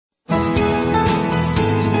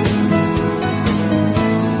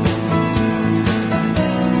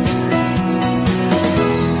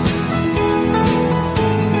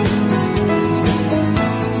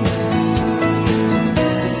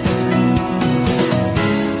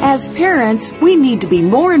As parents, we need to be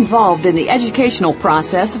more involved in the educational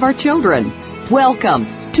process of our children. Welcome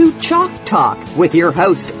to Chalk Talk with your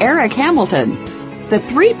host, Eric Hamilton. The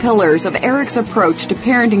three pillars of Eric's approach to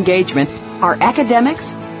parent engagement are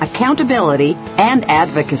academics, accountability, and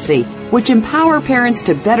advocacy, which empower parents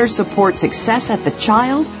to better support success at the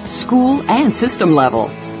child, school, and system level.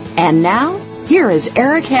 And now, here is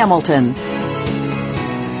Eric Hamilton.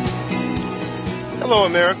 Hello,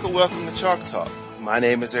 America. Welcome to Chalk Talk. My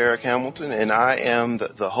name is Eric Hamilton, and I am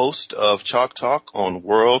the host of Chalk Talk on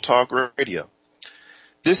World Talk Radio.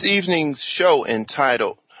 This evening's show,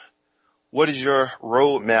 entitled, What is Your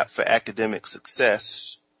Roadmap for Academic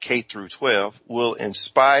Success, K through 12, will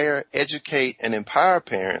inspire, educate, and empower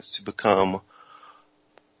parents to become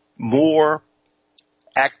more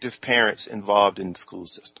active parents involved in the school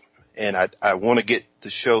system. And I want to get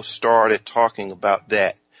the show started talking about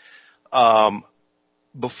that.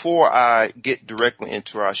 Before I get directly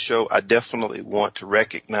into our show, I definitely want to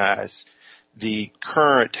recognize the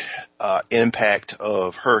current impact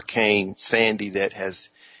of Hurricane Sandy that has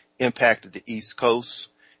impacted the East Coast.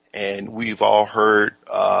 And we've all heard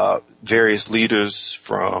various leaders,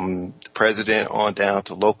 from the president on down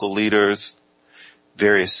to local leaders,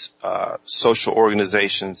 various social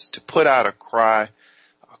organizations, to put out a cry,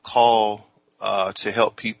 a call to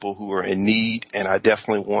help people who are in need. And I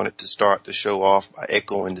definitely wanted to start the show off by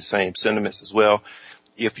echoing the same sentiments as well.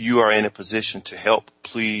 If you are in a position to help,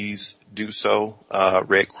 please do so.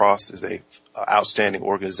 Red Cross is a outstanding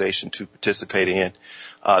organization to participate in.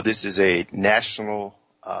 This is a national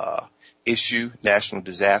issue, national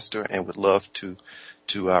disaster, and would love to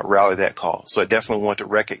rally that call. So I definitely want to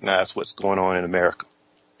recognize what's going on in America.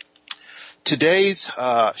 Today's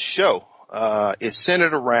show is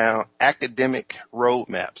centered around academic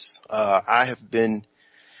roadmaps. I have been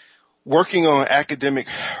working on academic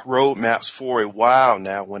roadmaps for a while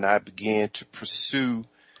now when I began to pursue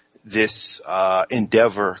this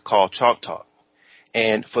endeavor called Chalk Talk.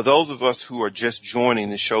 And for those of us who are just joining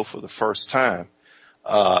the show for the first time,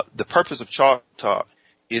 the purpose of Chalk Talk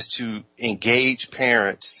is to engage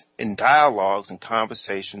parents in dialogues and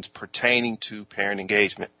conversations pertaining to parent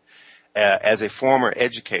engagement. As a former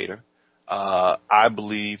educator, I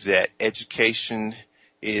believe that education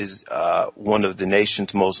is one of the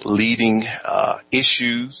nation's most leading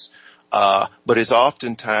issues, but is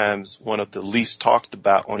oftentimes one of the least talked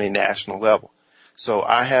about on a national level. So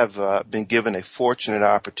I have been given a fortunate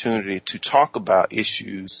opportunity to talk about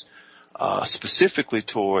issues specifically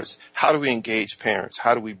towards how do we engage parents,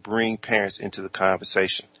 how do we bring parents into the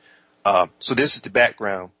conversation. So this is the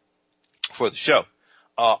background for the show.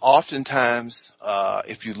 Oftentimes,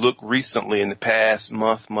 if you look recently in the past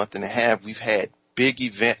month and a half, we've had big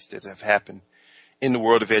events that have happened in the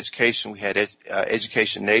world of education. We had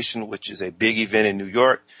Education Nation, which is a big event in New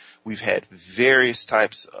York. We've had various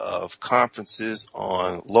types of conferences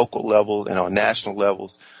on local level and on national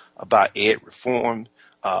levels about ed reform.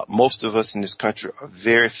 Most of us in this country are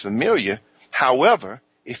very familiar. However,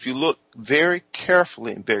 if you look very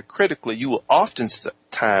carefully and very critically, you will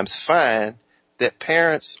oftentimes find that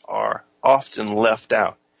parents are often left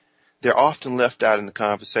out. They're often left out in the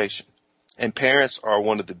conversation. And parents are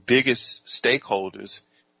one of the biggest stakeholders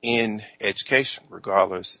in education,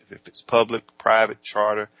 regardless if it's public, private,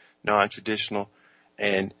 charter, non-traditional.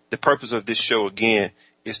 And the purpose of this show, again,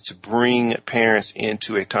 is to bring parents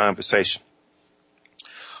into a conversation.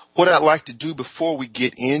 What I'd like to do before we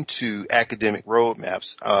get into academic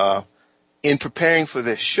roadmaps, in preparing for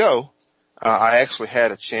this show, I actually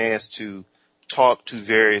had a chance to talk to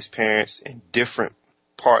various parents in different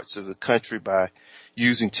parts of the country by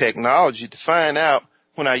using technology to find out,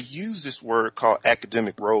 when I use this word called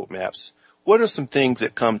academic roadmaps, what are some things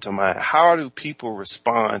that come to mind? How do people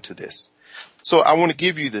respond to this? So I want to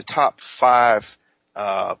give you the top 5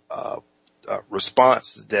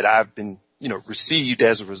 responses that I've been, received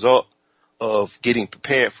as a result of getting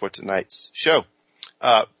prepared for tonight's show.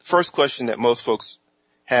 First question that most folks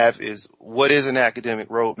have is, what is an academic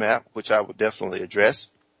roadmap, which I would definitely address.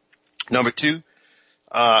 Number 2,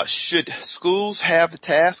 should schools have the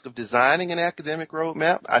task of designing an academic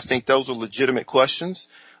roadmap? I think those are legitimate questions.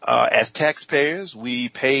 As taxpayers, we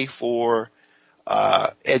pay for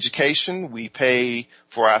education. We pay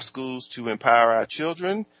for our schools to empower our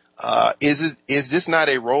children. Is this not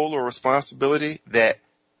a role or responsibility that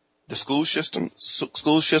the school system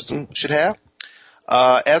should have?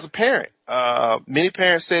 As a parent, many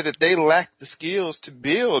parents say that they lack the skills to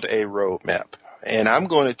build a roadmap. And I'm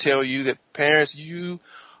going to tell you that, parents, you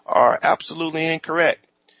are absolutely incorrect.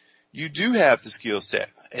 You do have the skill set.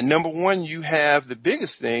 And number one, you have the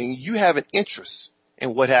biggest thing, you have an interest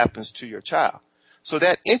in what happens to your child. So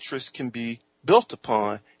that interest can be built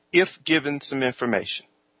upon if given some information.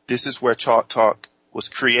 This is where Chalk Talk was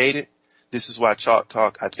created. This is why Chalk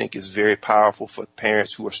Talk, I think, is very powerful for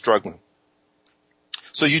parents who are struggling.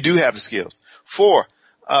 So you do have the skills. 4,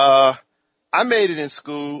 I made it in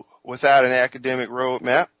school without an academic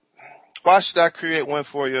roadmap. Why should I create one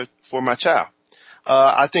for my child?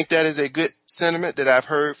 I think that is a good sentiment that I've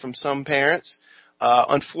heard from some parents.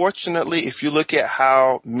 Unfortunately, if you look at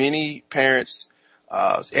how many parents'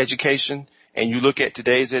 education and you look at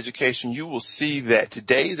today's education, you will see that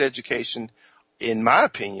today's education, in my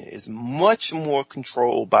opinion, is much more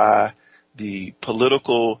controlled by the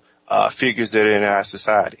political figures that are in our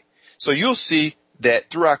society. So you'll see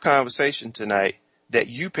that through our conversation tonight that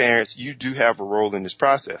you parents, you do have a role in this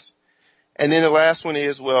process. And then the last one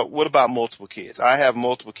is, well, what about multiple kids? I have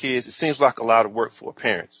multiple kids. It seems like a lot of work for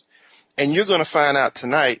parents. And you're going to find out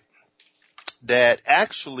tonight that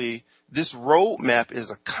actually this roadmap is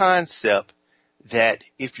a concept that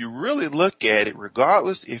if you really look at it,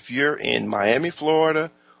 regardless if you're in Miami,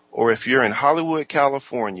 Florida, or if you're in Hollywood,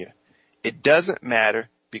 California, it doesn't matter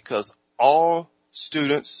because all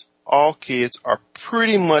students, all kids are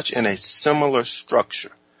pretty much in a similar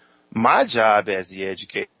structure. My job as the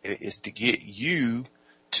educator is to get you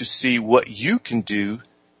to see what you can do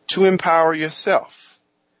to empower yourself,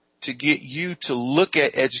 to get you to look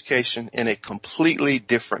at education in a completely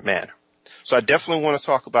different manner. So I definitely want to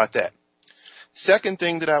talk about that. Second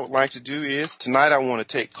thing that I would like to do is tonight I want to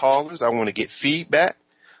take callers. I want to get feedback.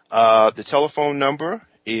 The telephone number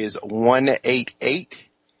is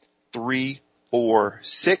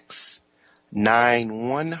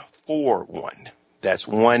 1-888-346-9141. That's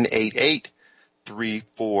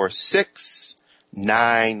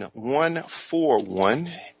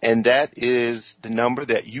 1-888-346-9141. And that is the number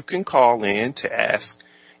that you can call in to ask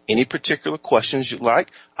any particular questions you'd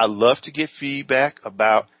like. I love to get feedback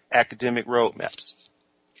about academic roadmaps.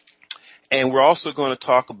 And we're also going to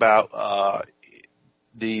talk about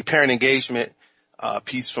the parent engagement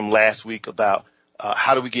piece from last week about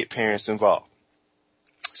how do we get parents involved.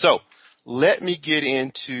 So let me get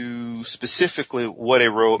into specifically what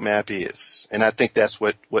a roadmap is. And I think that's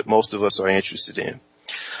what most of us are interested in.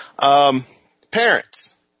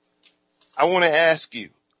 Parents, I want to ask you,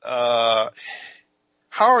 how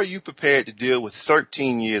are you prepared to deal with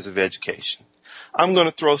 13 years of education? I'm going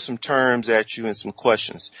to throw some terms at you and some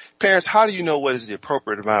questions. Parents, how do you know what is the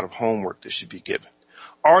appropriate amount of homework that should be given?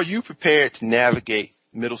 Are you prepared to navigate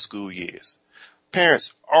middle school years?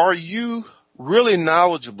 Parents, are you really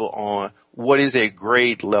knowledgeable on what is a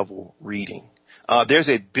grade level reading? There's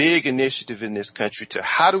a big initiative in this country to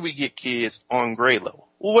how do we get kids on grade level?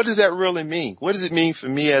 Well, what does that really mean? What does it mean for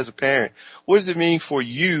me as a parent? What does it mean for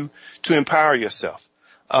you to empower yourself?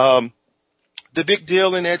 The big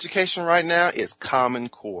deal in education right now is Common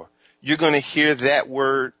Core. You're going to hear that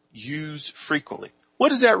word used frequently. What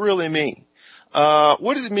does that really mean?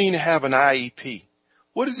 What does it mean to have an IEP?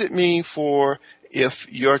 What does it mean for if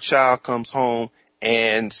your child comes home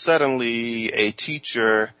and suddenly a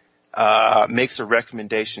teacher makes a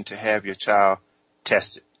recommendation to have your child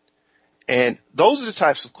tested? And those are the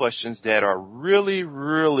types of questions that are really,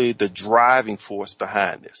 really the driving force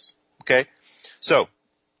behind this. Okay? So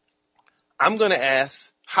I'm going to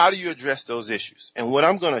ask, how do you address those issues? And what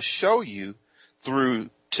I'm going to show you through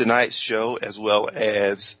tonight's show, as well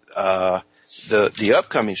as the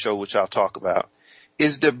upcoming show, which I'll talk about,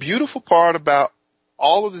 is the beautiful part about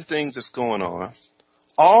all of the things that's going on.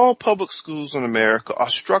 All public schools in America are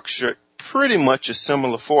structured pretty much a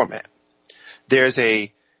similar format. There's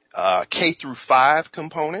a K through 5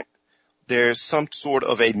 component. There's some sort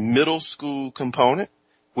of a middle school component,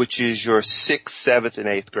 which is your 6th, 7th, and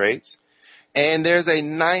 8th grades. And there's a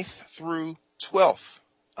 9th through 12th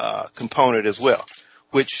component as well,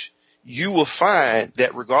 which you will find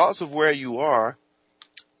that regardless of where you are,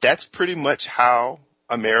 that's pretty much how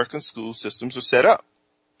American school systems are set up.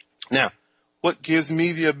 Now, what gives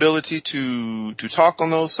me the ability to talk on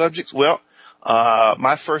those subjects? Well,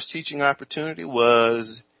 my first teaching opportunity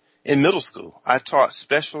was in middle school. I taught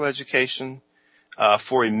special education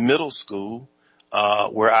for a middle school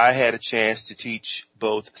where I had a chance to teach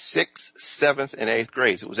both 6th, 7th, and 8th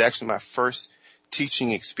grades. It was actually my first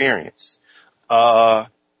teaching experience.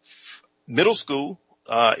 Middle school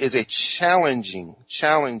is a challenging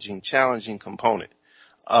component.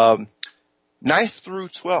 9th through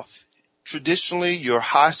 12th, traditionally your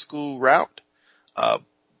high school route.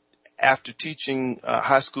 After teaching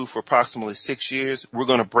high school for approximately 6 years, we're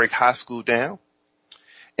going to break high school down.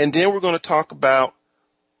 And then we're going to talk about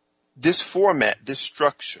this format, this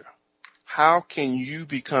structure. How can you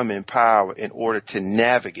become empowered in order to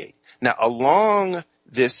navigate? Now, along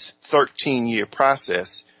this 13-year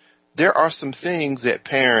process, there are some things that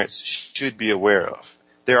parents should be aware of.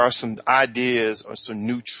 There are some ideas or some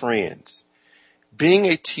new trends. Being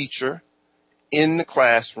a teacher in the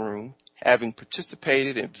classroom, having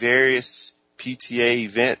participated in various PTA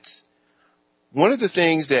events, one of the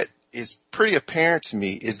things that is pretty apparent to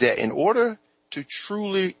me is that in order to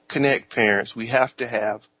truly connect parents, we have to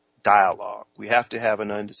have dialogue. We have to have an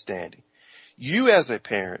understanding. You as a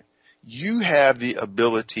parent, you have the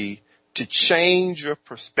ability to change your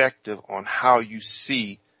perspective on how you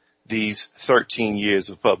see these 13 years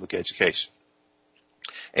of public education.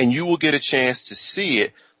 And you will get a chance to see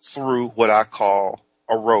it through what I call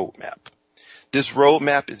a roadmap. This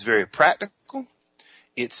roadmap is very practical.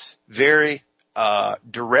 It's very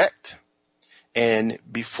direct. And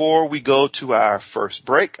before we go to our first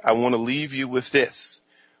break, I want to leave you with this.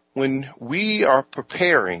 When we are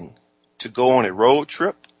preparing to go on a road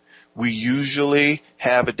trip, we usually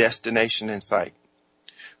have a destination in sight.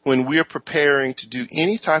 When we are preparing to do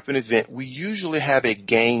any type of event, we usually have a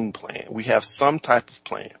game plan. We have some type of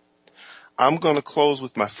plan. I'm going to close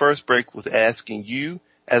with my first break with asking you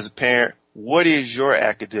as a parent, what is your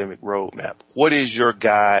academic roadmap? What is your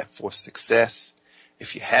guide for success?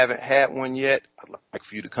 If you haven't had one yet, I'd like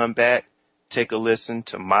for you to come back, take a listen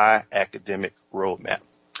to my academic roadmap.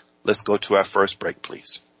 Let's go to our first break,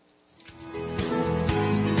 please.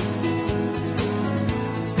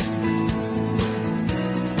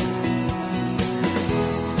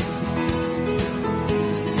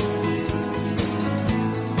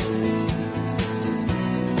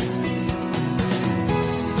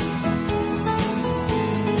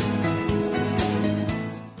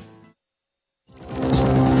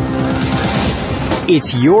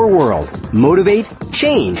 It's your world. Motivate,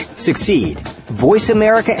 change, succeed.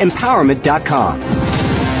 VoiceAmericaEmpowerment.com.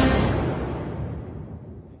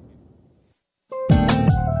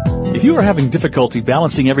 If you are having difficulty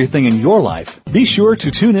balancing everything in your life, be sure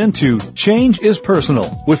to tune in to Change is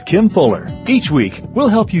Personal with Kim Fuller. Each week, we'll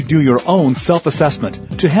help you do your own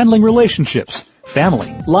self-assessment to handling relationships,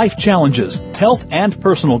 family, life challenges, health, and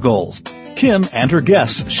personal goals. Kim and her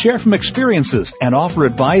guests share from experiences and offer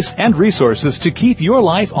advice and resources to keep your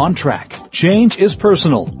life on track. Change is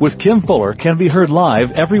Personal with Kim Fuller can be heard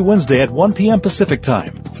live every Wednesday at 1 p.m. Pacific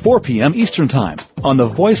Time, 4 p.m. Eastern Time on the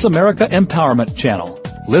Voice America Empowerment Channel.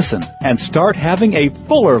 Listen and start having a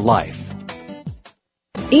fuller life.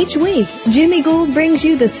 Each week, Jimmy Gould brings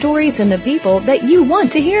you the stories and the people that you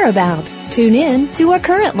want to hear about. Tune in to Our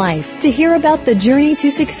Current Life to hear about the journey to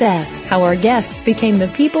success, how our guests became the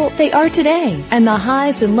people they are today, and the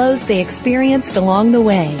highs and lows they experienced along the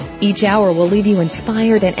way. Each hour will leave you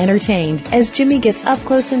inspired and entertained as Jimmy gets up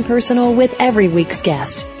close and personal with every week's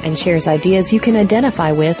guest and shares ideas you can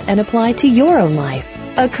identify with and apply to your own life.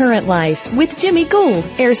 A Current Life with Jimmy Gould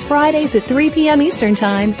airs Fridays at 3 p.m. Eastern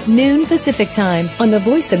Time, noon Pacific Time on the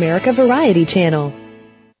Voice America Variety Channel.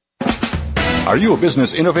 Are you a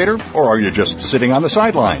business innovator or are you just sitting on the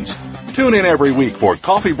sidelines? Tune in every week for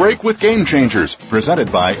Coffee Break with Game Changers,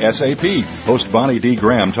 presented by SAP. Host Bonnie D.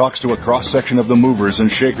 Graham talks to a cross-section of the movers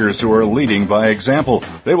and shakers who are leading by example.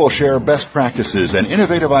 They will share best practices and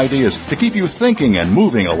innovative ideas to keep you thinking and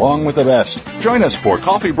moving along with the best. Join us for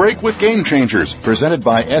Coffee Break with Game Changers, presented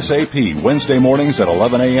by SAP, Wednesday mornings at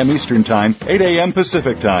 11 a.m. Eastern Time, 8 a.m.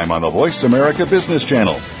 Pacific Time on the Voice America Business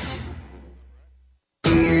Channel.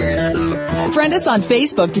 Friend us on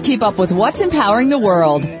Facebook to keep up with what's empowering the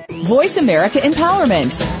world. Voice America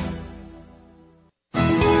Empowerment.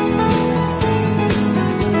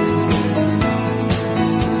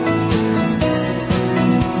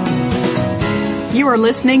 You are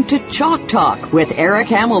listening to Chalk Talk with Eric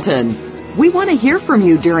Hamilton. We want to hear from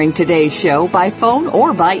you during today's show by phone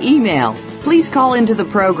or by email. Please call into the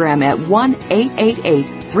program at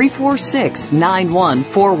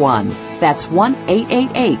 1-888-346-9141. That's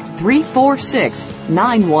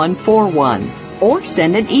 1-888-346-9141. Or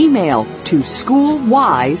send an email to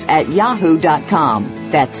schoolwhys@yahoo.com.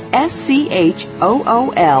 That's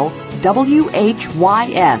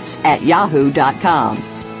schoolwhys@yahoo.com.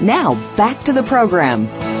 Now, back to the program.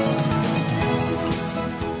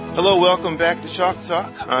 Hello, welcome back to Chalk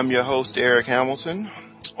Talk. I'm your host, Eric Hamilton.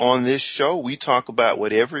 On this show, we talk about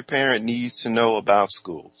what every parent needs to know about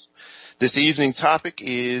schools. This evening's topic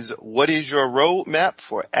is, what is your roadmap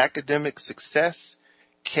for academic success,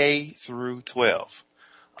 K through 12?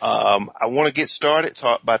 I want to get started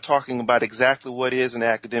by talking about exactly what is an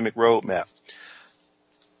academic roadmap.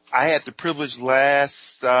 I had the privilege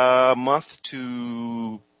last month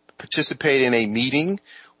to participate in a meeting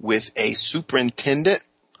with a superintendent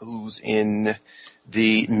who's in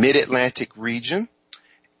the Mid-Atlantic region.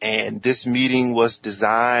 And this meeting was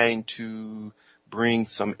designed to bring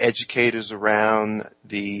some educators around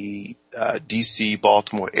the D.C.,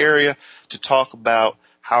 Baltimore area to talk about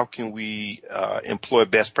how can we employ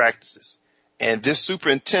best practices. And this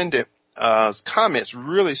superintendent's comments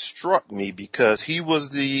really struck me because he is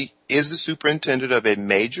the superintendent of a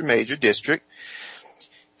major district.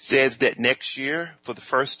 Says that next year, for the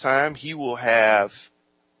first time, he will have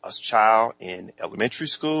a child in elementary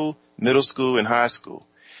school, middle school, and high school.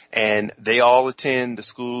 And they all attend the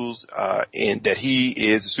schools that he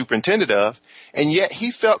is the superintendent of, and yet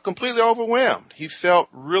he felt completely overwhelmed. He felt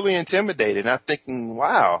really intimidated. And I'm thinking,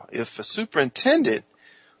 wow, if a superintendent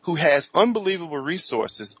who has unbelievable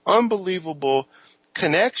resources, unbelievable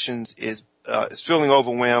connections is feeling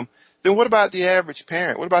overwhelmed, then what about the average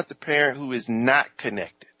parent? What about the parent who is not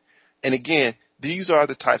connected? And again, these are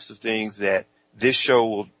the types of things that this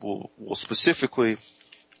show will specifically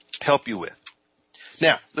help you with.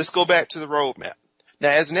 Now, let's go back to the roadmap. Now,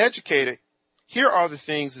 as an educator, here are the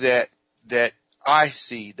things that I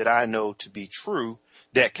see, that I know to be true,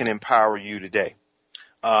 that can empower you today.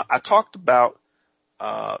 I talked about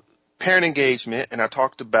parent engagement, and I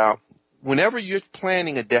talked about whenever you're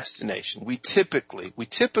planning a destination, we typically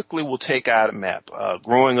will take out a map.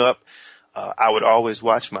 Growing up, I would always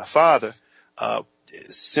watch my father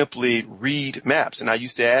simply read maps, and I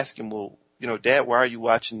used to ask him, well, Dad, why are you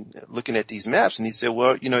looking at these maps? And he said,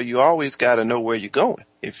 well, you always got to know where you're going.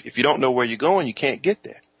 If you don't know where you're going, you can't get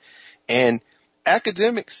there. And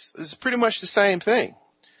academics is pretty much the same thing.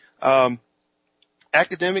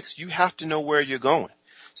 Academics, you have to know where you're going.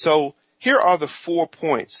 So here are the 4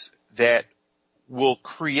 points that will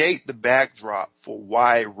create the backdrop for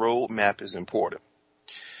why roadmap is important.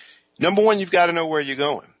 Number 1, you've got to know where you're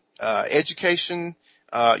going. Education,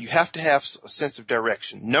 you have to have a sense of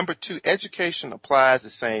direction. Number 2, education applies the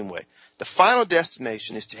same way. The final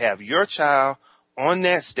destination is to have your child on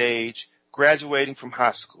that stage graduating from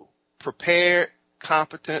high school, prepared,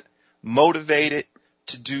 competent, motivated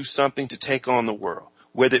to do something to take on the world,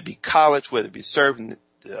 whether it be college, whether it be serving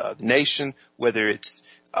the nation, whether it's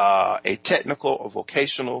a technical or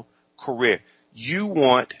vocational career. You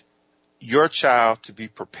want your child to be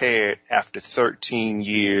prepared after 13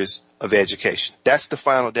 years of education. That's the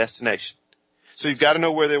final destination. So you've got to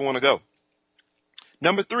know where they want to go.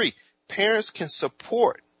 Number 3, parents can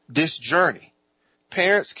support this journey.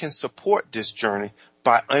 Parents can support this journey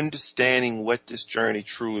by understanding what this journey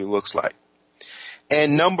truly looks like.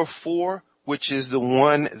 And number 4, which is the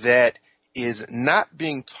one that is not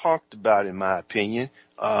being talked about, in my opinion,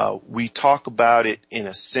 we talk about it in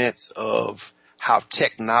a sense of how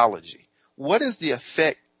technology, what is the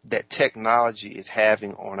effect that technology is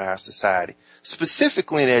having on our society,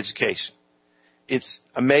 specifically in education. It's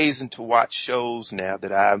amazing to watch shows now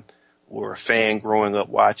that I were a fan growing up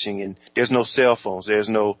watching, and there's no cell phones, there's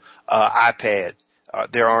no iPads,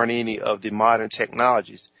 there aren't any of the modern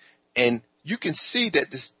technologies. And you can see that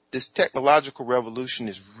this technological revolution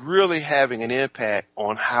is really having an impact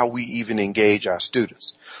on how we even engage our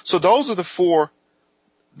students. So those are the four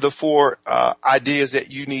ideas that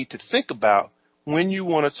you need to think about when you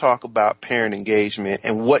want to talk about parent engagement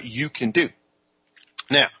and what you can do.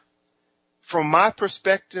 Now, from my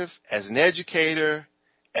perspective as an educator,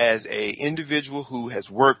 as an individual who has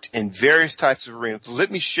worked in various types of arenas, let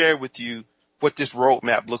me share with you what this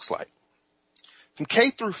roadmap looks like. From K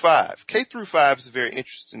through 5 is a very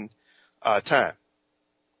interesting time.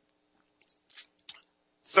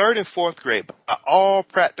 3rd and 4th grade, by all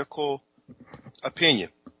practical opinion,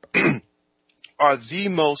 are the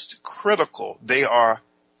most critical. They are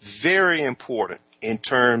very important in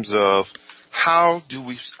terms of how do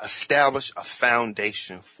we establish a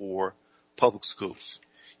foundation for public schools.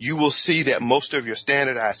 You will see that most of your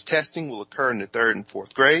standardized testing will occur in the 3rd and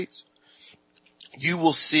 4th grades. You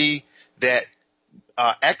will see that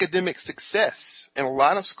academic success in a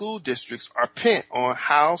lot of school districts are pinned on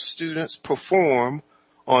how students perform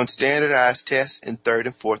on standardized tests in 3rd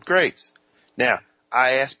and 4th grades. Now,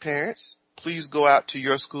 I ask parents, please go out to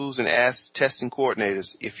your schools and ask testing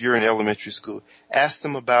coordinators, if you're in elementary school, ask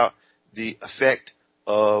them about the effect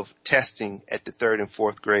of testing at the 3rd and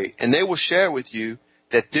 4th grade. And they will share with you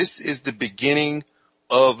that this is the beginning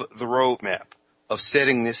of the roadmap of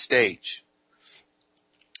setting this stage.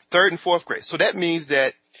 3rd and 4th grade. So that means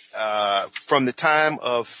that from the time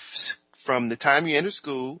you enter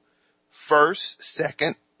school, 1st,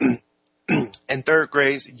 2nd, and 3rd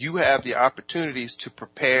grades, you have the opportunities to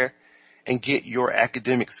prepare and get your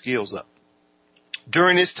academic skills up.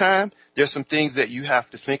 During this time, there's some things that you have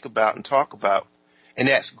to think about and talk about, and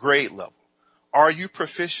that's grade level. Are you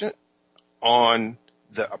proficient on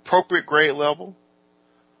the appropriate grade level?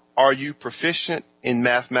 Are you proficient in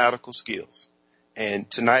mathematical skills? And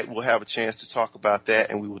tonight we'll have a chance to talk about that,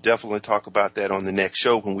 and we will definitely talk about that on the next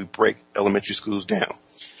show when we break elementary schools down.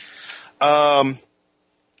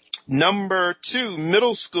 Number 2,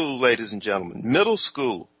 middle school, ladies and gentlemen. Middle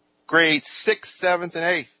school, grades 6th, 7th, and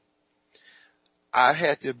 8th. I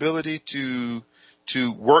had the ability to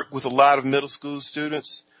work with a lot of middle school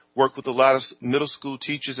students, work with a lot of middle school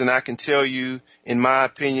teachers, and I can tell you, in my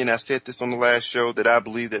opinion, I said this on the last show, that I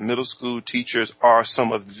believe that middle school teachers are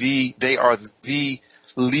the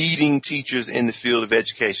leading teachers in the field of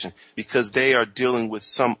education, because they are dealing with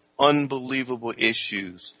some unbelievable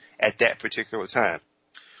issues at that particular time.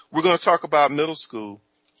 We're going to talk about middle school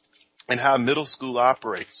and how middle school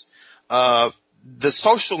operates. The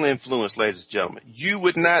social influence, ladies and gentlemen, you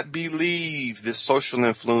would not believe the social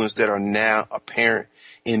influence that are now apparent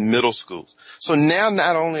in middle schools. So now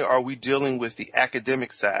not only are we dealing with the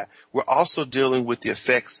academic side, we're also dealing with the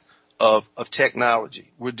effects of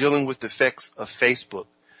technology. We're dealing with the effects of Facebook.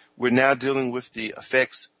 We're now dealing with the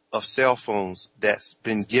effects of cell phones that's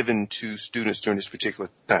been given to students during this particular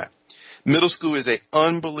time. Middle school is an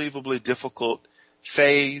unbelievably difficult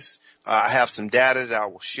phase. I have some data that I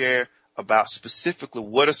will share about specifically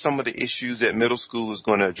what are some of the issues that middle school is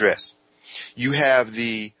going to address. You have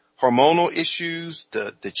the hormonal issues,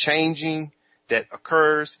 the changing that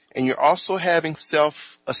occurs, and you're also having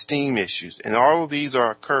self-esteem issues, and all of these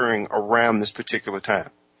are occurring around this particular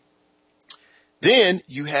time. Then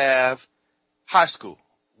you have high school,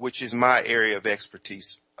 which is my area of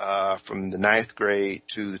expertise, from the 9th grade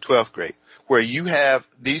to the 12th grade, where you have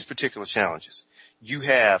these particular challenges. You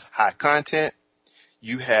have high content,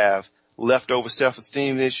 you have leftover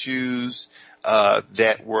self-esteem issues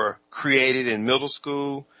that were created in middle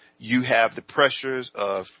school. You have the pressures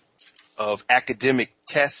of academic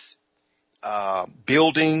tests,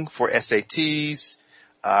 building for SATs,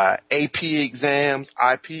 AP exams,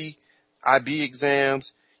 IB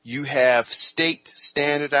exams. You have state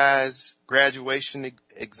standardized graduation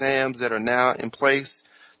exams that are now in place.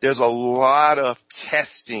 There's a lot of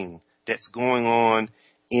testing that's going on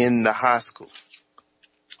in the high school.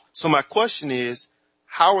 So my question is,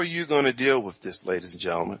 how are you going to deal with this, ladies and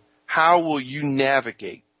gentlemen? How will you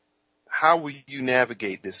navigate? How will you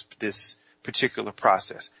navigate this particular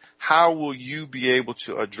process? How will you be able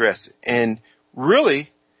to address it? And really,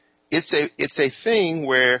 it's a thing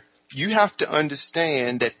where you have to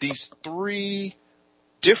understand that these 3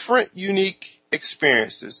 different unique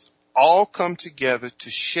experiences all come together to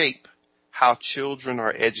shape how children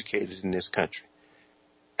are educated in this country.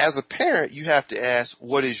 As a parent, you have to ask,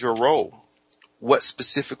 what is your role? What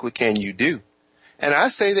specifically can you do? And I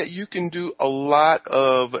say that you can do a lot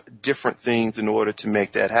of different things in order to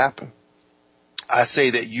make that happen. I say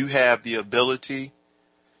that you have the ability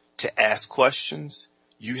to ask questions.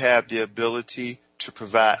 You have the ability to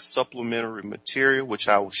provide supplementary material, which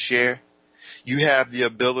I will share. You have the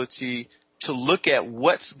ability to look at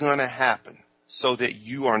what's going to happen so that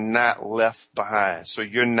you are not left behind, so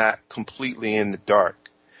you're not completely in the dark.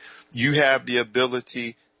 You have the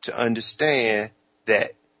ability to understand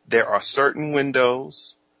that there are certain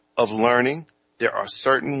windows of learning. There are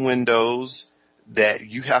certain windows that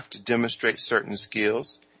you have to demonstrate certain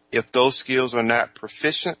skills. If those skills are not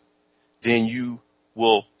proficient, then you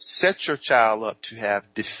will set your child up to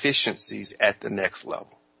have deficiencies at the next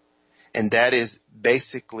level. And that is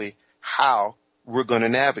basically how we're going to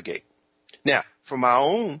navigate. Now, for my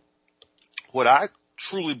own, what I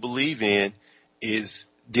truly believe in is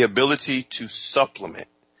the ability to supplement,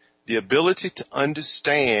 the ability to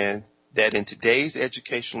understand that in today's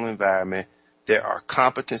educational environment, there are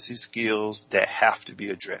competency skills that have to be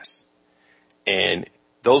addressed. And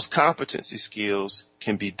those competency skills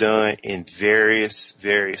can be done in various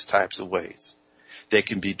types of ways. They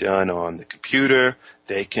can be done on the computer.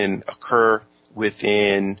 They can occur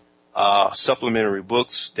within supplementary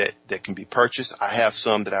books that can be purchased. I have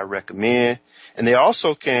some that I recommend. And they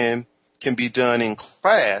also can be done in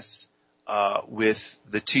class with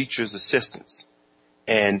the teacher's assistants.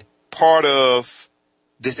 And part of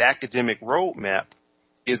this academic roadmap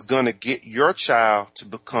is going to get your child to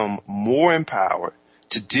become more empowered,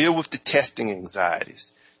 to deal with the testing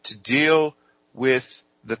anxieties, to deal with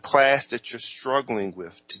the class that you're struggling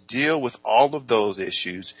with, to deal with all of those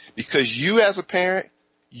issues, because you as a parent,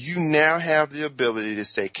 you now have the ability to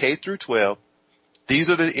say K through 12, these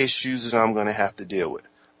are the issues that I'm going to have to deal with.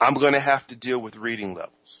 I'm going to have to deal with reading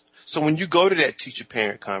levels. So when you go to that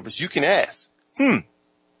teacher-parent conference, you can ask,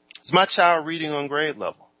 is my child reading on grade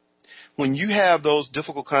level? When you have those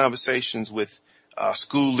difficult conversations with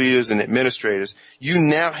school leaders and administrators, you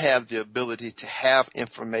now have the ability to have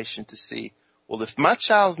information to see, well, if my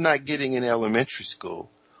child's not getting in elementary school,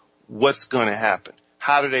 what's going to happen?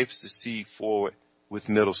 How do they proceed forward with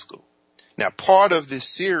middle school? Now, part of this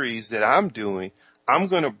series that I'm doing, I'm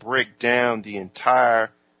going to break down the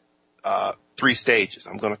entire 3 stages.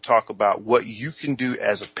 I'm going to talk about what you can do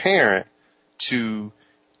as a parent to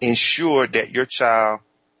ensure that your child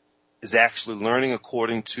is actually learning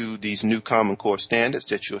according to these new Common Core standards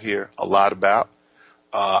that you'll hear a lot about.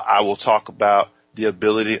 I will talk about the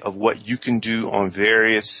ability of what you can do on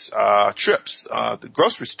various trips, the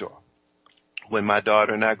grocery store. When my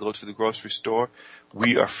daughter and I go to the grocery store,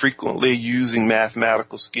 we are frequently using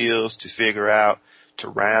mathematical skills to figure out, to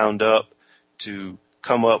round up, to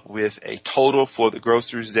come up with a total for the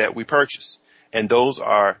groceries that we purchase. And those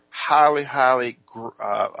are highly, highly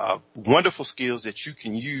wonderful skills that you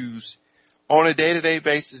can use on a day-to-day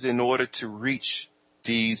basis in order to reach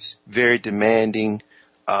these very demanding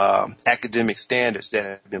academic standards that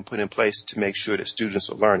have been put in place to make sure that students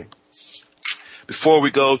are learning. Before we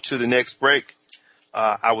go to the next break,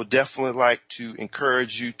 I would definitely like to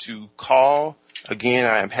encourage you to call. Again,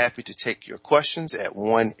 I am happy to take your questions at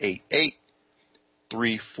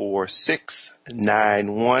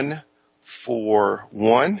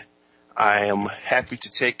 1-888-346-9141. I am happy to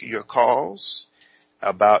take your calls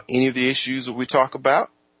about any of the issues that we talk about,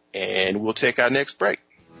 and we'll take our next break.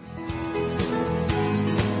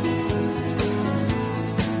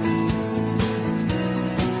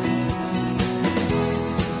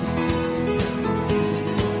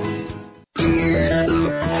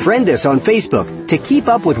 Friend us on Facebook to keep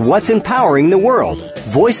up with what's empowering the world.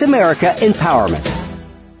 Voice America Empowerment.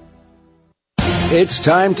 It's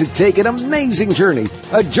time to take an amazing journey,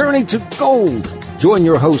 a journey to gold. Join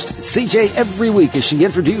your host, CJ, every week as she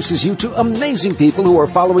introduces you to amazing people who are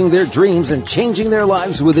following their dreams and changing their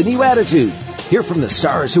lives with a new attitude. Hear from the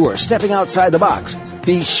stars who are stepping outside the box.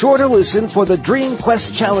 Be sure to listen for the Dream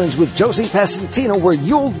Quest Challenge with Josie Passantino, where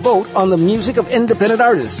you'll vote on the music of independent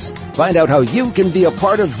artists. Find out how you can be a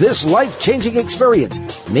part of this life-changing experience.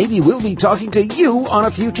 Maybe we'll be talking to you on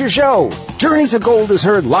a future show. Journey to Gold is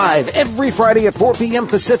heard live every Friday at 4 p.m.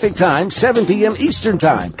 Pacific Time, 7 p.m. Eastern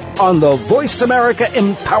Time on the Voice America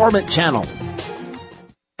Empowerment Channel.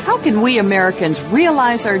 How can we Americans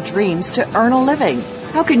realize our dreams to earn a living?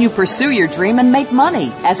 How can you pursue your dream and make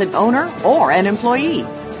money as an owner or an employee?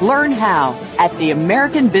 Learn how at The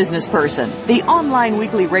American Business Person, the online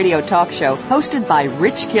weekly radio talk show hosted by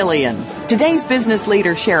Rich Killian. Today's business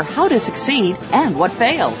leaders share how to succeed and what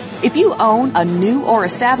fails. If you own a new or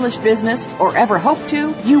established business or ever hope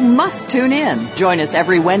to, you must tune in. Join us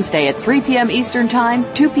every Wednesday at 3 p.m. Eastern Time,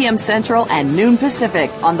 2 p.m. Central, and noon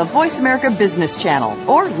Pacific on the Voice America Business Channel,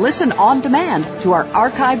 or listen on demand to our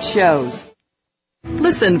archived shows.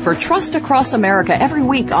 Listen for Trust Across America every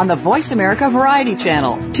week on the Voice America Variety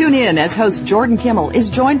Channel. Tune in as host Jordan Kimmel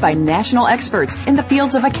is joined by national experts in the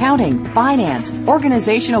fields of accounting, finance,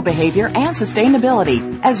 organizational behavior, and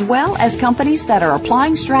sustainability, as well as companies that are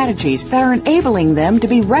applying strategies that are enabling them to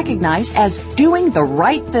be recognized as doing the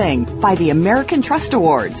right thing by the American Trust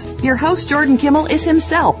Awards. Your host Jordan Kimmel is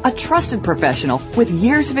himself a trusted professional with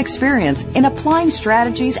years of experience in applying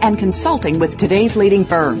strategies and consulting with today's leading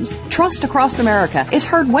firms. Trust Across America is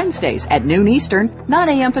heard Wednesdays at noon Eastern, 9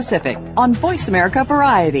 a.m. Pacific on Voice America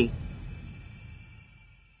Variety.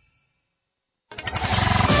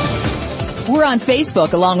 We're on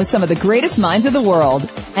Facebook along with some of the greatest minds of the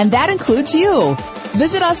world, and that includes you.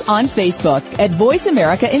 Visit us on Facebook at Voice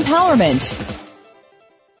America Empowerment.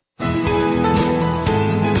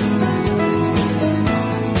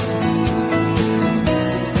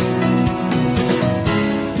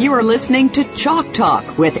 You are listening to Chalk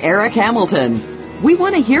Talk with Eric Hamilton. We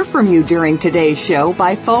want to hear from you during today's show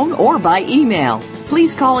by phone or by email.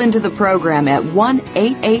 Please call into the program at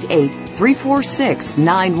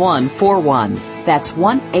 1-888-346-9141. That's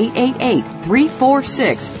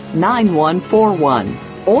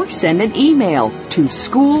 1-888-346-9141. Or send an email to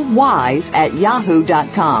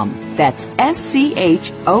schoolwhys@yahoo.com. That's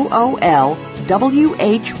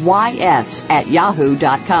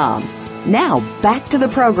schoolwhys@yahoo.com. Now, back to the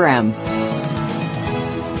program.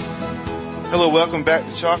 Hello, welcome back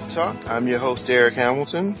to Chalk Talk. I'm your host, Eric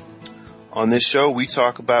Hamilton. On this show, we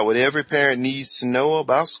talk about what every parent needs to know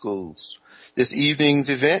about schools. This evening's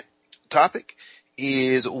event topic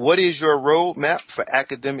is, what is your roadmap for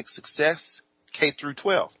academic success, K through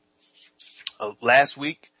 12? Last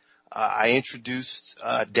week, I introduced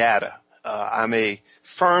data. I'm a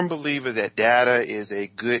firm believer that data is a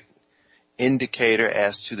good indicator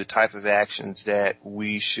as to the type of actions that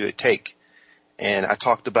we should take. And I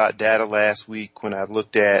talked about data last week when I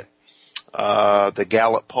looked at the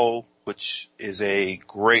Gallup poll which is a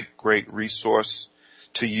great, great resource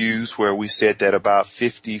to use, where we said that about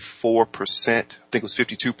 54%, I think it was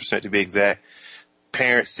 52% to be exact,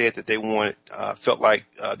 parents said that they felt like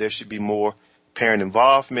there should be more parent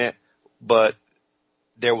involvement, but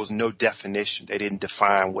there was no definition. They didn't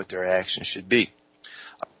define what their action should be.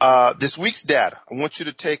 This week's data, I want you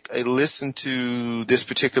to take a listen to this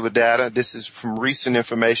particular data. This is from recent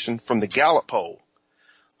information from the Gallup poll.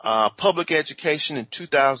 Public education in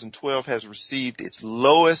 2012 has received its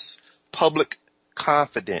lowest public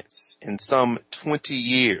confidence in some 20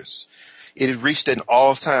 years. It had reached an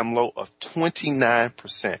all-time low of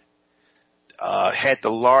 29%. Had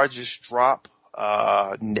the largest drop.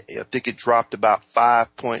 I think it dropped about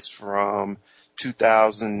 5 points from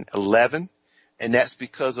 2011. And that's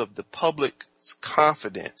because of the public's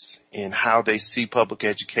confidence in how they see public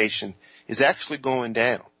education is actually going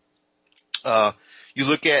down. You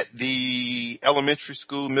look at the elementary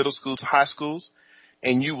school, middle schools, high schools,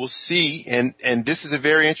 and you will see, and this is a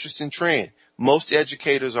very interesting trend. Most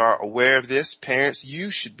educators are aware of this. Parents, you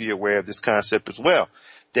should be aware of this concept as well,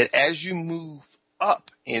 that as you move up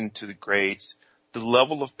into the grades, the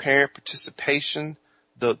level of parent participation,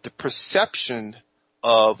 the perception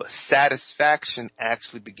of satisfaction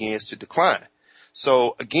actually begins to decline.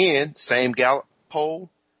 So again, same Gallup poll,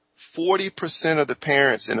 40% of the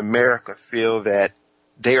parents in America feel that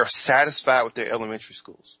they are satisfied with their elementary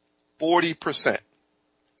schools. 40%.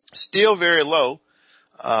 Still very low,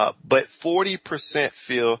 but 40%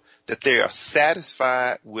 feel that they are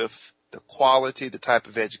satisfied with the quality, the type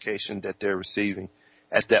of education that they're receiving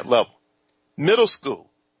at that level. Middle school,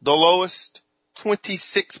 the lowest,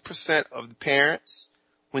 26% of the parents,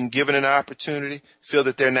 when given an opportunity, feel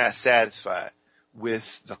that they're not satisfied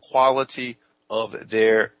with the quality of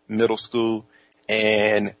their middle school,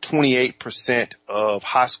 and 28% of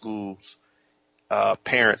high schools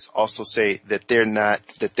parents also say that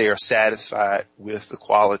they are satisfied with the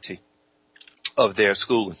quality of their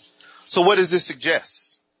schooling. So what does this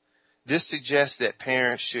suggest? This suggests that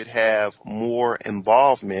parents should have more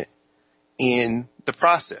involvement in the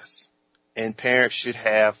process, and parents should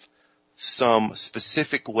have some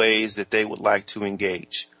specific ways that they would like to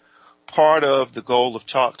engage. Part of the goal of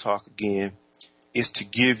Chalk Talk, again, is to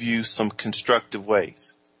give you some constructive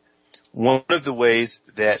ways. One of the ways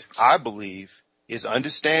that I believe is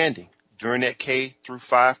understanding during that K through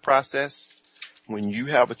 5 process, when you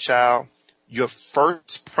have a child, your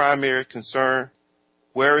first primary concern,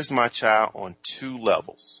 where is my child on 2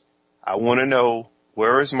 levels? I want to know,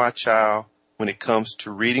 where is my child when it comes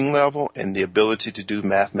to reading level and the ability to do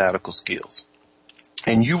mathematical skills?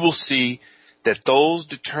 And you will see that those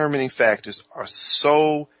determining factors are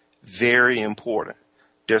so very important.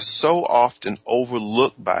 They're so often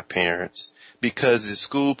overlooked by parents because the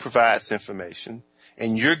school provides information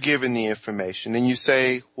and you're given the information and you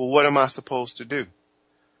say, well, what am I supposed to do?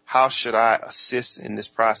 How should I assist in this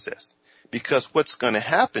process? Because what's going to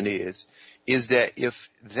happen is that if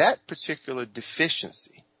that particular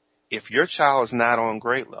deficiency, if your child is not on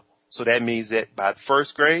grade level, so that means that by the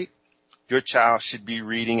first grade, your child should be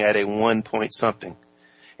reading at a 1 point something.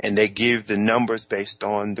 And they give the numbers based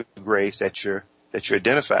on the grades that you're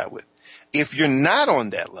identified with. If you're not on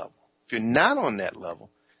that level,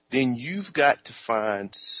 then you've got to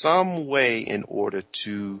find some way in order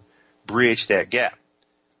to bridge that gap.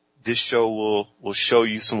 This show will show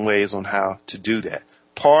you some ways on how to do that.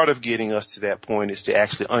 Part of getting us to that point is to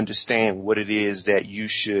actually understand what it is that you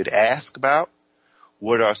should ask about.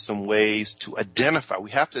 What are some ways to identify? We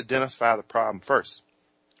have to identify the problem first.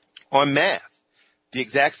 On math, the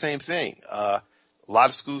exact same thing. A lot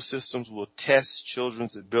of school systems will test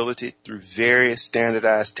children's ability through various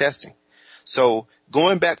standardized testing. So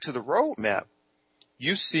going back to the roadmap,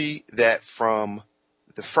 you see that from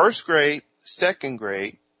the first grade, second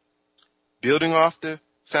grade, building off the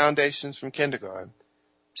foundations from kindergarten,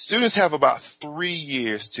 students have about 3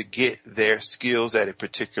 years to get their skills at a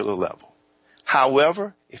particular level.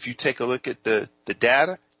 However, if you take a look at the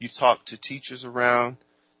data, you talk to teachers around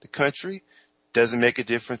the country, doesn't make a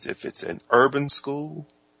difference if it's an urban school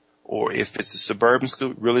or if it's a suburban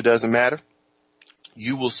school, it really doesn't matter.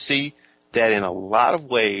 You will see that in a lot of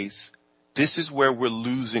ways, this is where we're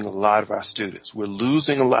losing a lot of our students. We're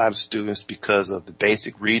losing a lot of students because of the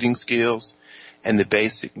basic reading skills and the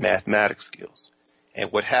basic mathematics skills. And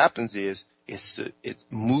what happens is it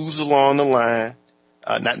moves along the line,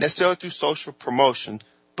 not necessarily through social promotion,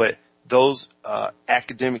 but those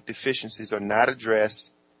academic deficiencies are not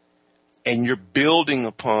addressed, and you're building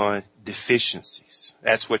upon deficiencies.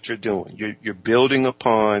 That's what you're doing. You're building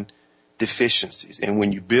upon deficiencies. And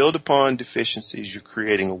when you build upon deficiencies, you're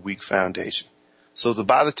creating a weak foundation. So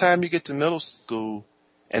by the time you get to middle school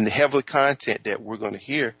and the heavily content that we're going to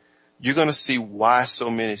hear, you're going to see why so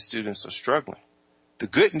many students are struggling. The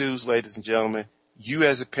good news, ladies and gentlemen, you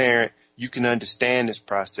as a parent, you can understand this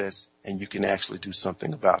process and you can actually do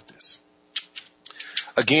something about this.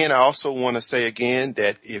 Again, I also want to say again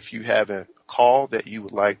that if you have a call that you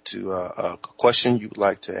would like to, a question you would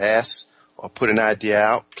like to ask or put an idea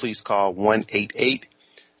out, please call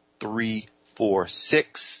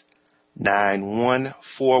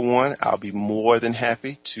 1-888-346-9141. I'll be more than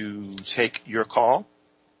happy to take your call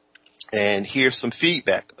and hear some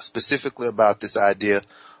feedback specifically about this idea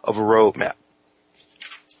of a roadmap.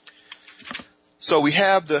 So we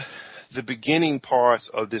have the beginning parts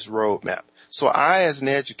of this roadmap. So I, as an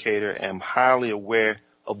educator, am highly aware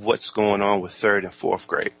of what's going on with third and fourth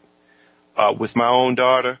grade. With my own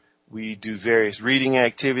daughter, we do various reading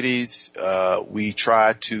activities. We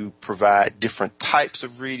try to provide different types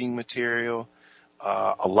of reading material.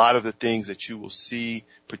 A lot of the things that you will see,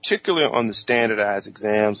 particularly on the standardized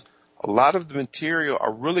exams, a lot of the material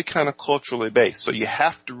are really kind of culturally based. So you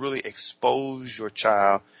have to really expose your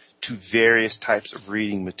child to various types of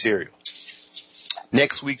reading material.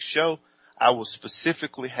 Next week's show, I will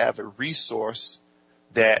specifically have a resource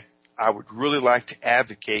that I would really like to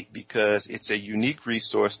advocate because it's a unique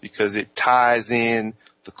resource because it ties in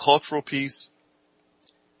the cultural piece,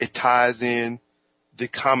 it ties in the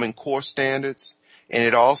Common Core standards, and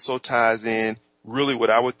it also ties in really what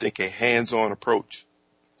I would think a hands-on approach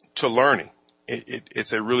to learning.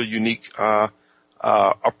 It's a really unique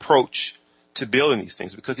approach to building these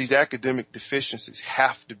things because these academic deficiencies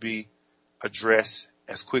have to be addressed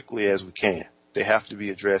as quickly as we can. They have to be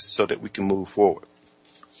addressed so that we can move forward.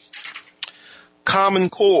 Common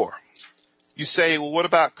Core. You say, well, what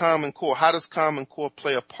about Common Core? How does Common Core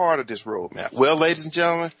play a part of this roadmap? Well, ladies and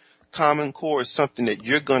gentlemen, Common Core is something that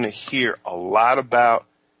you're going to hear a lot about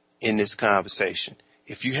in this conversation.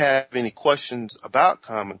 If you have any questions about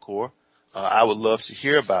Common Core, I would love to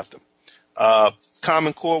hear about them.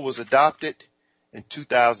 Common Core was adopted in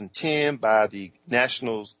 2010 by the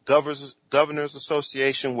National Governors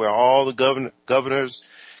Association, where all the governors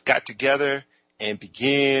got together and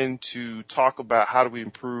began to talk about how do we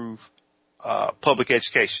improve public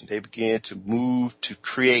education. They began to move to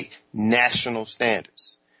create national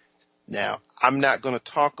standards. Now, I'm not going to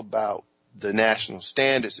talk about the national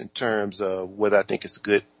standards in terms of whether I think it's a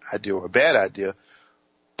good idea or a bad idea,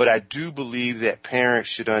 but I do believe that parents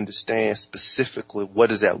should understand specifically what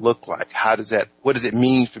does that look like? What does it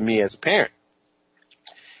mean for me as a parent?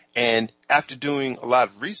 And after doing a lot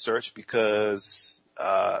of research, because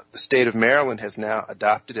the state of Maryland has now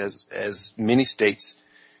adopted, as many states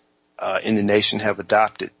in the nation have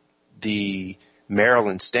adopted the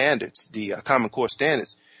Maryland standards, the Common Core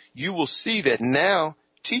standards, you will see that now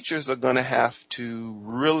teachers are going to have to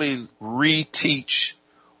really reteach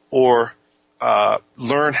or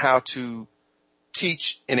learn how to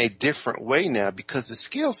teach in a different way now because the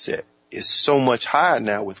skill set is so much higher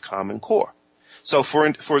now with Common Core. So for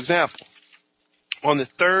example, on the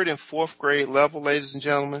third and fourth grade level, ladies and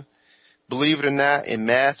gentlemen, believe it or not, in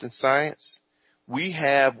math and science, we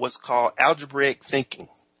have what's called algebraic thinking.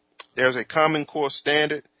 There's a Common Core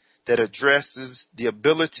standard that addresses the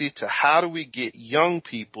ability to how do we get young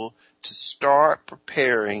people to start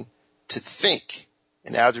preparing to think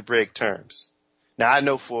in algebraic terms. Now, I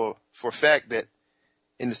know for a fact that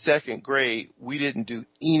in the second grade, we didn't do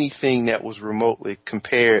anything that was remotely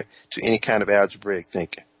compared to any kind of algebraic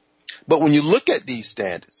thinking. But when you look at these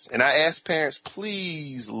standards, and I ask parents,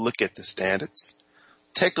 please look at the standards,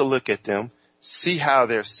 take a look at them, see how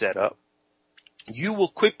they're set up, you will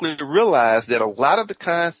quickly realize that a lot of the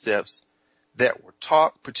concepts that were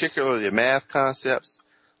taught, particularly the math concepts,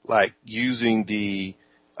 like using the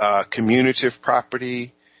commutative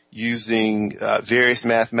property, using various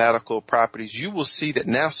mathematical properties, you will see that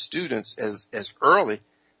now students as early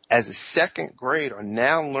as the second grade are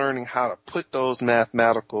now learning how to put those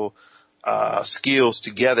mathematical skills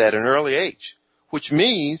together at an early age, which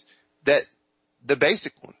means that the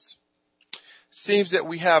basic ones. Seems that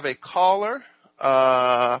we have a caller.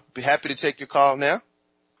 Be happy to take your call now.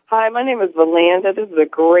 Hi, my name is Valanda. This is a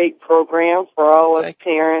great program for all us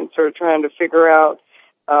parents who are trying to figure out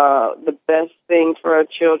the best thing for our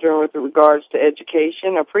children with regards to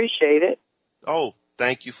education. Appreciate it. Oh,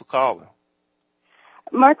 thank you for calling.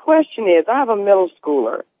 My question is, I have a middle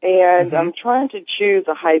schooler, and I'm trying to choose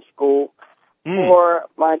a high school for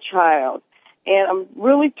my child. And I'm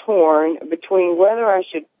really torn between whether I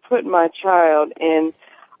should put my child in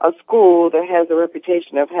a school that has a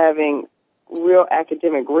reputation of having real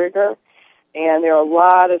academic rigor, and there are a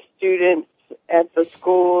lot of students at the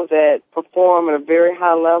schools that perform at a very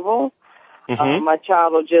high level. My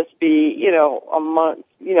child will just be, amongst,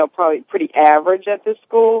 probably pretty average at this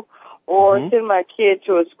school, or send my kid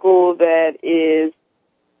to a school that is,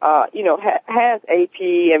 has AP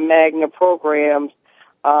and Magna programs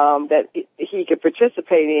that he could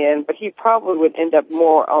participate in, but he probably would end up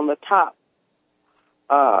more on the top,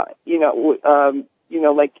 like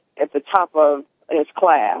at the top of his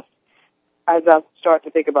class as I start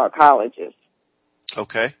to think about colleges.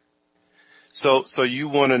 Okay. So you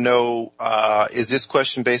want to know, is this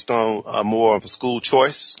question based on more of a school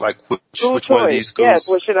choice? Like which one of these schools? Yes,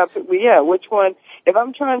 which one? If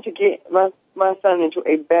I'm trying to get my son into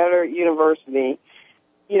a better university,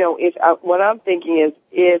 what I'm thinking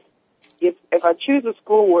is if I choose a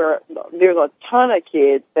school where there's a ton of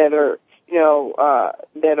kids that are,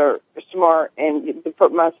 that are smart, and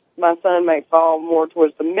my son might fall more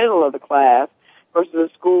towards the middle of the class, versus a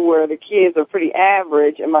school where the kids are pretty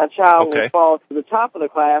average and my child will fall to the top of the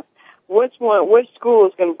class, which school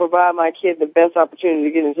is going to provide my kid the best opportunity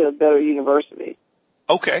to get into a better university?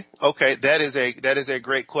 Okay. That is a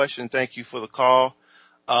great question. Thank you for the call.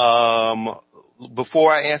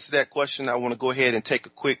 Before I answer that question, I want to go ahead and take a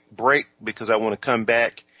quick break because I want to come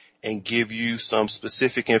back and give you some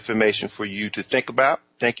specific information for you to think about.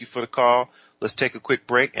 Thank you for the call. Let's take a quick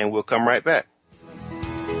break and we'll come right back.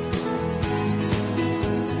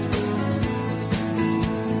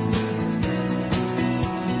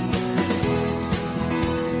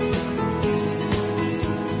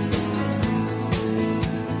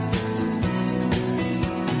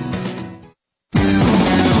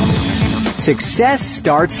 Success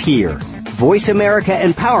starts here.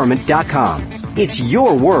 VoiceAmericaEmpowerment.com. It's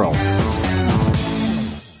your world.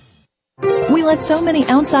 We let so many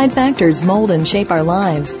outside factors mold and shape our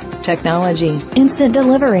lives. Technology, instant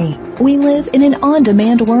delivery. We live in an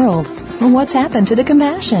on-demand world. What's happened to the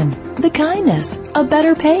compassion, the kindness, a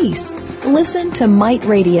better pace? Listen to Might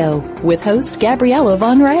Radio with host Gabriella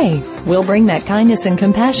Von Ray. We'll bring that kindness and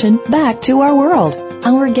compassion back to our world.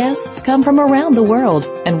 Our guests come from around the world,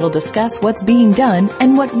 and we'll discuss what's being done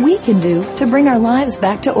and what we can do to bring our lives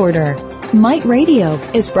back to order. Might Radio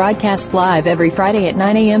is broadcast live every Friday at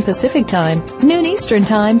 9 a.m. Pacific Time, noon Eastern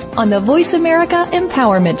Time on the Voice America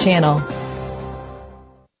Empowerment Channel.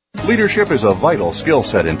 Leadership is a vital skill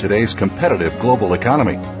set in today's competitive global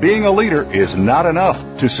economy. Being a leader is not enough.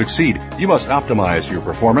 To succeed, you must optimize your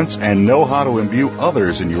performance and know how to imbue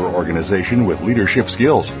others in your organization with leadership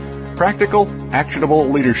skills. Practical, actionable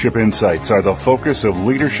leadership insights are the focus of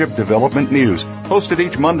Leadership Development News, hosted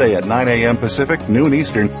each Monday at 9 a.m. Pacific, noon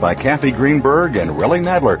Eastern, by Kathy Greenberg and Relly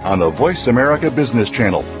Nadler on the Voice America Business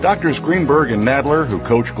Channel. Doctors Greenberg and Nadler, who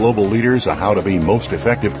coach global leaders on how to be most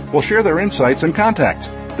effective, will share their insights and contacts.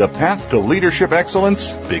 The path to leadership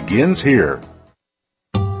excellence begins here.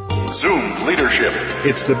 Zoom Leadership.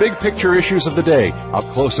 It's the big picture issues of the day, up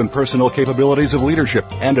close and personal capabilities of leadership,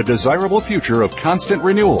 and a desirable future of constant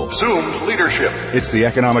renewal. Zoom Leadership. It's the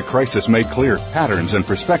economic crisis made clear, patterns and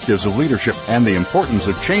perspectives of leadership, and the importance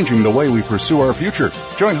of changing the way we pursue our future.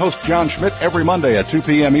 Join host John Schmidt every Monday at 2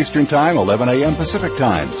 p.m. Eastern Time, 11 a.m. Pacific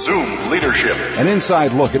Time. Zoom Leadership. An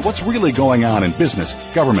inside look at what's really going on in business,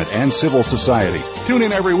 government, and civil society. Tune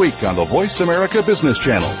in every week on the Voice America Business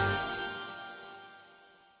Channel.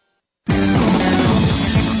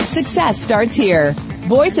 Success starts here.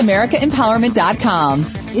 VoiceAmericaEmpowerment.com.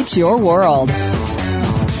 It's your world.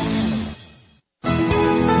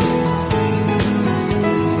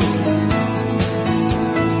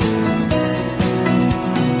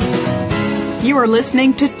 You are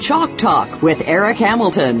listening to Chalk Talk with Eric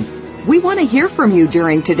Hamilton. We want to hear from you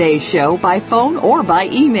during today's show by phone or by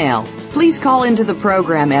email. Please call into the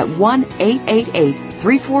program at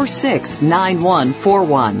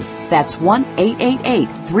 1-888-346-9141. That's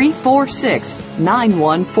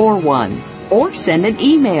 1-888-346-9141. Or send an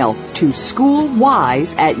email to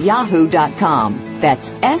schoolwhys@yahoo.com.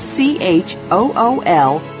 That's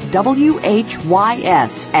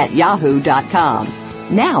SCHOOLWHYS@yahoo.com.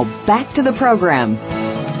 Now, back to the program.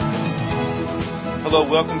 Hello,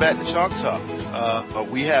 welcome back to Chalk Talk.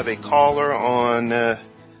 We have a caller on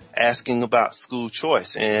asking about school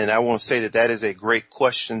choice, and I want to say that is a great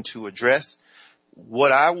question to address.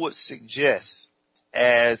 What I would suggest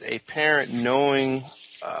as a parent, knowing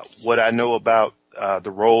what I know about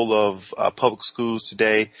the role of public schools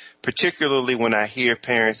today, particularly when I hear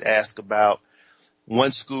parents ask about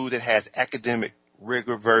one school that has academic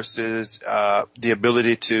rigor versus the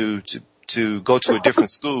ability to go to a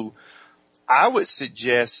different school, I would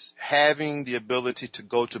suggest having the ability to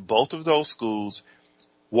go to both of those schools,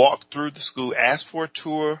 walk through the school, ask for a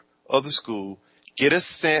tour of the school, get a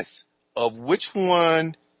sense of which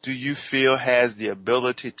one do you feel has the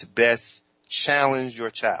ability to best challenge your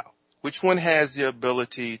child? Which one has the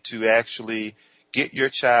ability to actually get your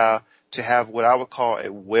child to have what I would call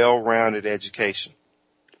a well-rounded education?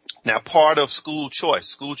 Now, part of school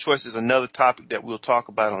choice is another topic that we'll talk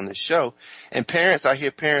about on this show. And I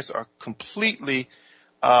hear parents are completely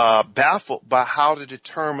baffled by how to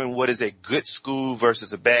determine what is a good school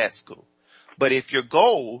versus a bad school. But if we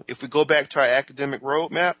go back to our academic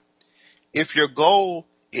roadmap, if your goal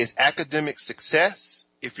is academic success,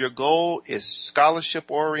 if your goal is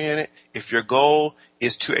scholarship oriented, if your goal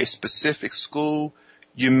is to a specific school,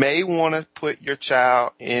 you may want to put your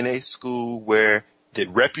child in a school where the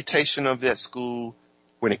reputation of that school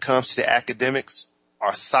when it comes to academics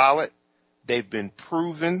are solid. They've been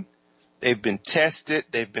proven. They've been tested.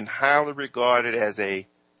 They've been highly regarded as a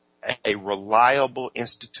reliable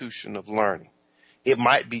institution of learning. It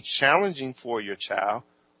might be challenging for your child,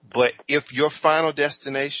 but if your final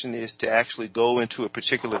destination is to actually go into a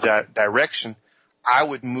particular direction, I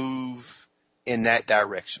would move in that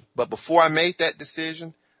direction. But before I made that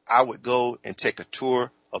decision, I would go and take a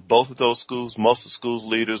tour of both of those schools. Most of the schools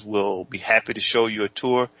leaders will be happy to show you a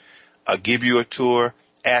tour, give you a tour,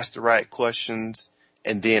 ask the right questions,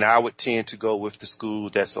 and then I would tend to go with the school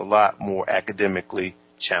that's a lot more academically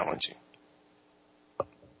challenging.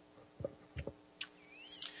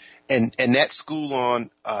 And that school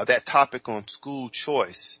that topic on school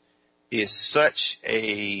choice is such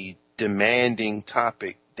a demanding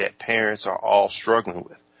topic that parents are all struggling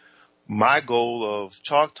with. My goal of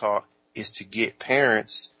Chalk Talk is to get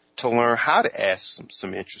parents to learn how to ask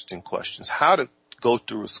some interesting questions, how to go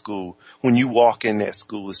through a school. When you walk in that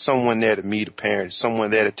school, is someone there to meet a parent? Is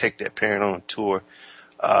someone there to take that parent on a tour?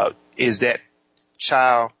 Is that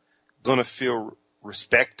child going to feel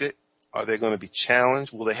respected? Are they going to be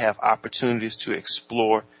challenged? Will they have opportunities to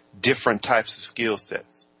explore different types of skill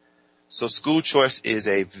sets? So school choice is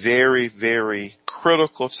a very, very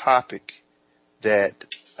critical topic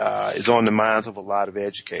that is on the minds of a lot of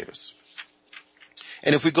educators.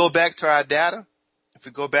 And if we go back to our data,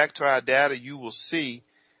 you will see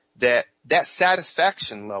that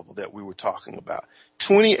satisfaction level that we were talking about,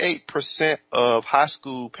 28% of high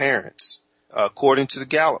school parents, according to the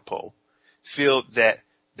Gallup poll, feel that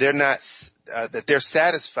they're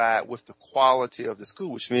satisfied with the quality of the school,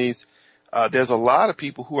 which means there's a lot of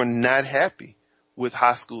people who are not happy with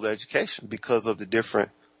high school education because of the different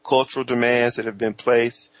cultural demands that have been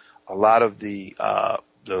placed, a lot of the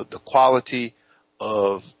quality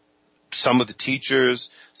of some of the teachers,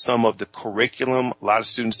 some of the curriculum. A lot of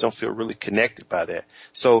students don't feel really connected by that.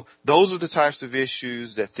 So those are the types of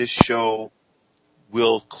issues that this show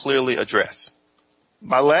will clearly address.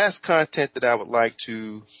 My last content that I would like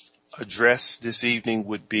to address this evening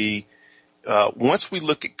would be once we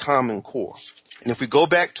look at Common Core, and if we go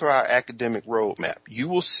back to our academic roadmap, you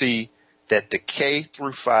will see that the K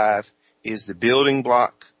through 5 is the building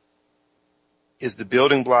block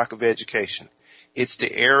of education. It's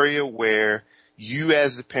the area where you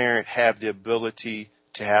as the parent have the ability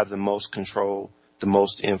to have the most control, the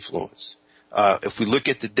most influence. If we look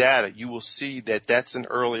at the data, you will see that that's an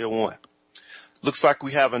earlier one. Looks like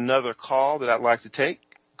we have another call that I'd like to take.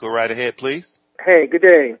 Go right ahead, please. Hey, good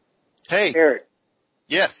day. Hey. Eric.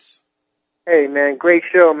 Yes. Hey, man, great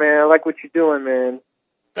show, man. I like what you're doing, man.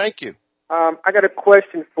 Thank you. I got a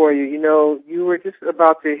question for you. You know, you were just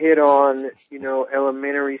about to hit on,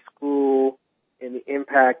 elementary school and the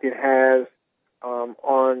impact it has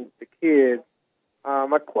on the kids.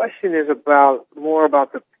 My question is more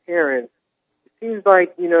about the parents. It seems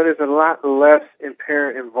like, there's a lot less in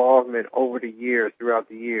parent involvement throughout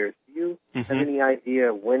the years. Do you have any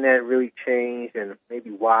idea when that really changed and maybe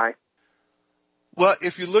why? Well,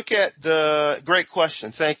 if you look at great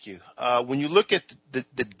question, thank you. When you look at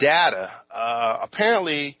the data,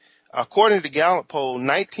 apparently, according to the Gallup poll,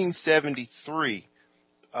 1973,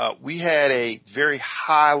 we had a very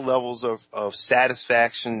high levels of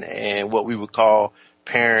satisfaction and what we would call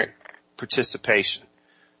parent participation.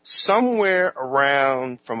 Somewhere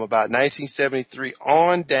around from about 1973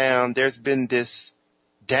 on down, there's been this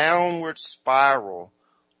downward spiral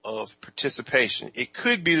of participation. It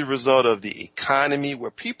could be the result of the economy where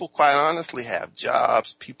people quite honestly have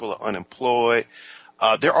jobs, people are unemployed.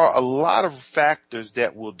 There are a lot of factors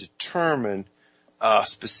that will determine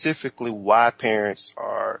specifically why parents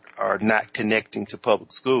are not connecting to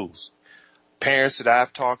public schools. Parents that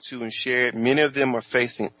I've talked to and shared, many of them are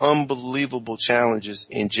facing unbelievable challenges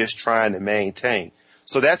in just trying to maintain.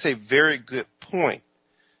 So that's a very good point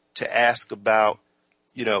to ask about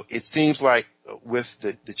it seems like with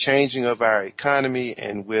the changing of our economy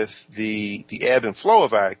and with the ebb and flow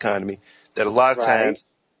of our economy, that a lot of times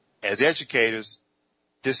as educators,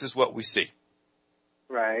 this is what we see.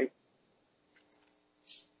 Right.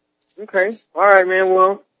 Okay. All right, man.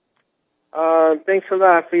 Well, thanks a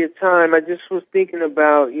lot for your time. I just was thinking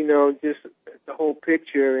about, just the whole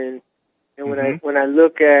picture, and when I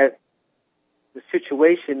look at the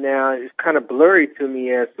situation now, it's kind of blurry to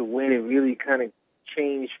me as to when it really kind of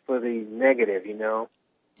changed for the negative,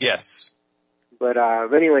 Yes. But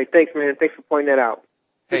anyway, thanks, man. Thanks for pointing that out.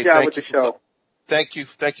 Good job with the show. Thank you.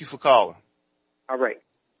 Thank you for calling. All right.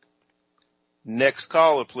 Next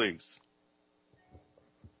caller, please.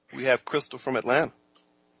 We have Crystal from Atlanta.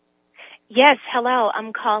 Yes, hello.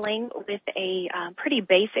 I'm calling with a pretty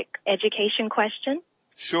basic education question.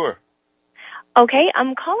 Sure. Okay,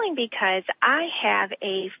 I'm calling because I have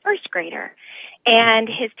a first grader, and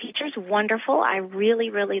his teacher's wonderful. I really,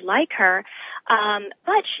 really like her.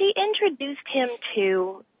 But she introduced him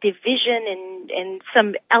to division and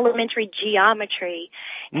some elementary geometry.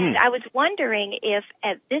 And I was wondering if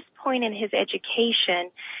at this point in his education,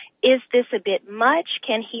 is this a bit much?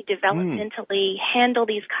 Can he developmentally handle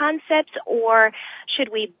these concepts, or should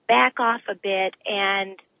we back off a bit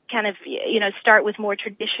and kind of, start with more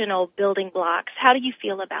traditional building blocks? How do you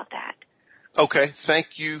feel about that? Okay.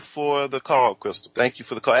 Thank you for the call, Crystal. Thank you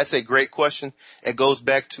for the call. That's a great question. It goes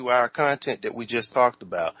back to our content that we just talked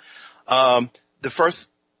about. The first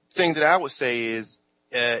thing that I would say is,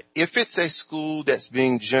 if it's a school that's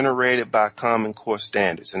being generated by Common Core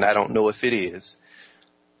standards, and I don't know if it is,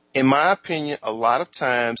 in my opinion, a lot of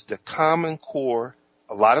times the Common Core,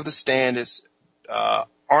 a lot of the standards,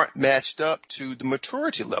 aren't matched up to the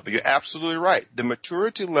maturity level. You're absolutely right. The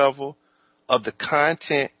maturity level of the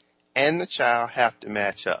content and the child have to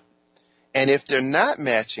match up. And if they're not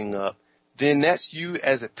matching up, then that's you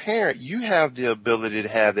as a parent. You have the ability to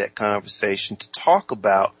have that conversation to talk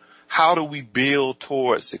about how do we build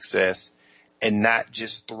towards success and not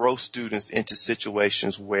just throw students into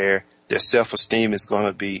situations where their self-esteem is going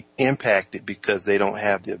to be impacted because they don't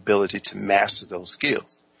have the ability to master those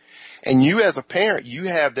skills. And you as a parent, you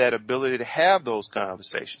have that ability to have those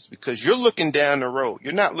conversations because you're looking down the road.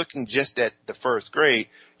 You're not looking just at the first grade.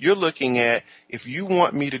 You're looking at, if you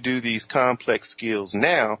want me to do these complex skills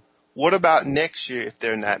now, what about next year if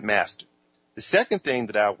they're not mastered? The second thing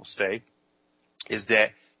that I will say is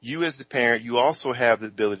that you as the parent, you also have the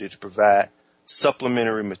ability to provide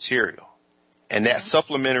supplementary material. And that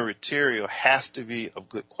supplementary material has to be of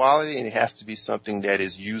good quality, and it has to be something that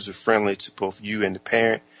is user-friendly to both you and the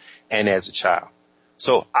parent and as a child.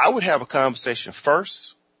 So I would have a conversation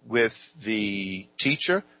first with the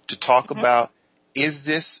teacher to talk about, is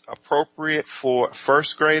this appropriate for a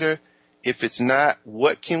first grader? If it's not,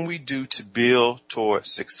 what can we do to build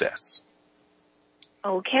towards success?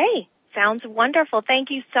 Okay. Sounds wonderful. Thank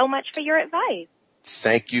you so much for your advice.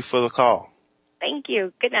 Thank you for the call. Thank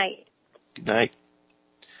you. Good night. Good night.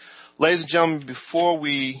 Ladies and gentlemen, before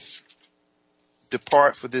we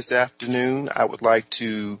depart for this afternoon, I would like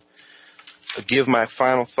to give my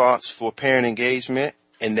final thoughts for parent engagement,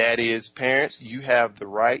 and that is, parents, you have the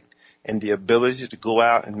right and the ability to go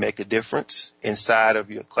out and make a difference inside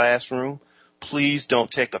of your classroom. Please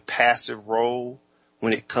don't take a passive role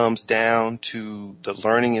when it comes down to the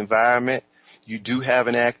learning environment. You do have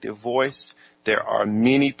an active voice. There are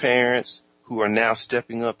many parents who are now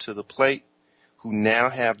stepping up to the plate, who now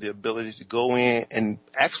have the ability to go in and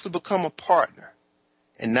actually become a partner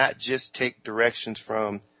and not just take directions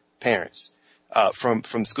from parents,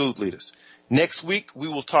 from school leaders. Next week, we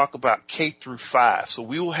will talk about K through 5. So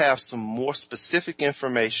we will have some more specific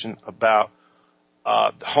information about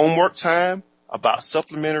the homework time, about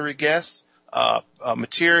supplementary guests,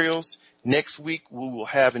 materials. Next week, we will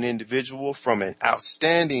have an individual from an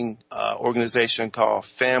outstanding organization called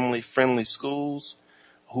Family Friendly Schools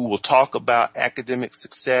who will talk about academic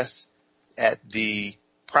success at the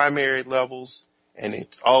primary levels. And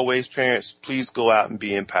it's always, parents, please go out and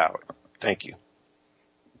be empowered. Thank you.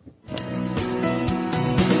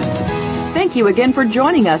 Thank you again for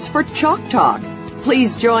joining us for Chalk Talk.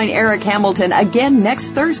 Please join Eric Hamilton again next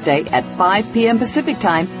Thursday at 5 p.m. Pacific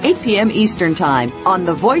Time, 8 p.m. Eastern Time on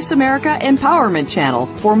the Voice America Empowerment Channel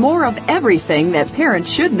for more of everything that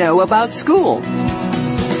parents should know about school.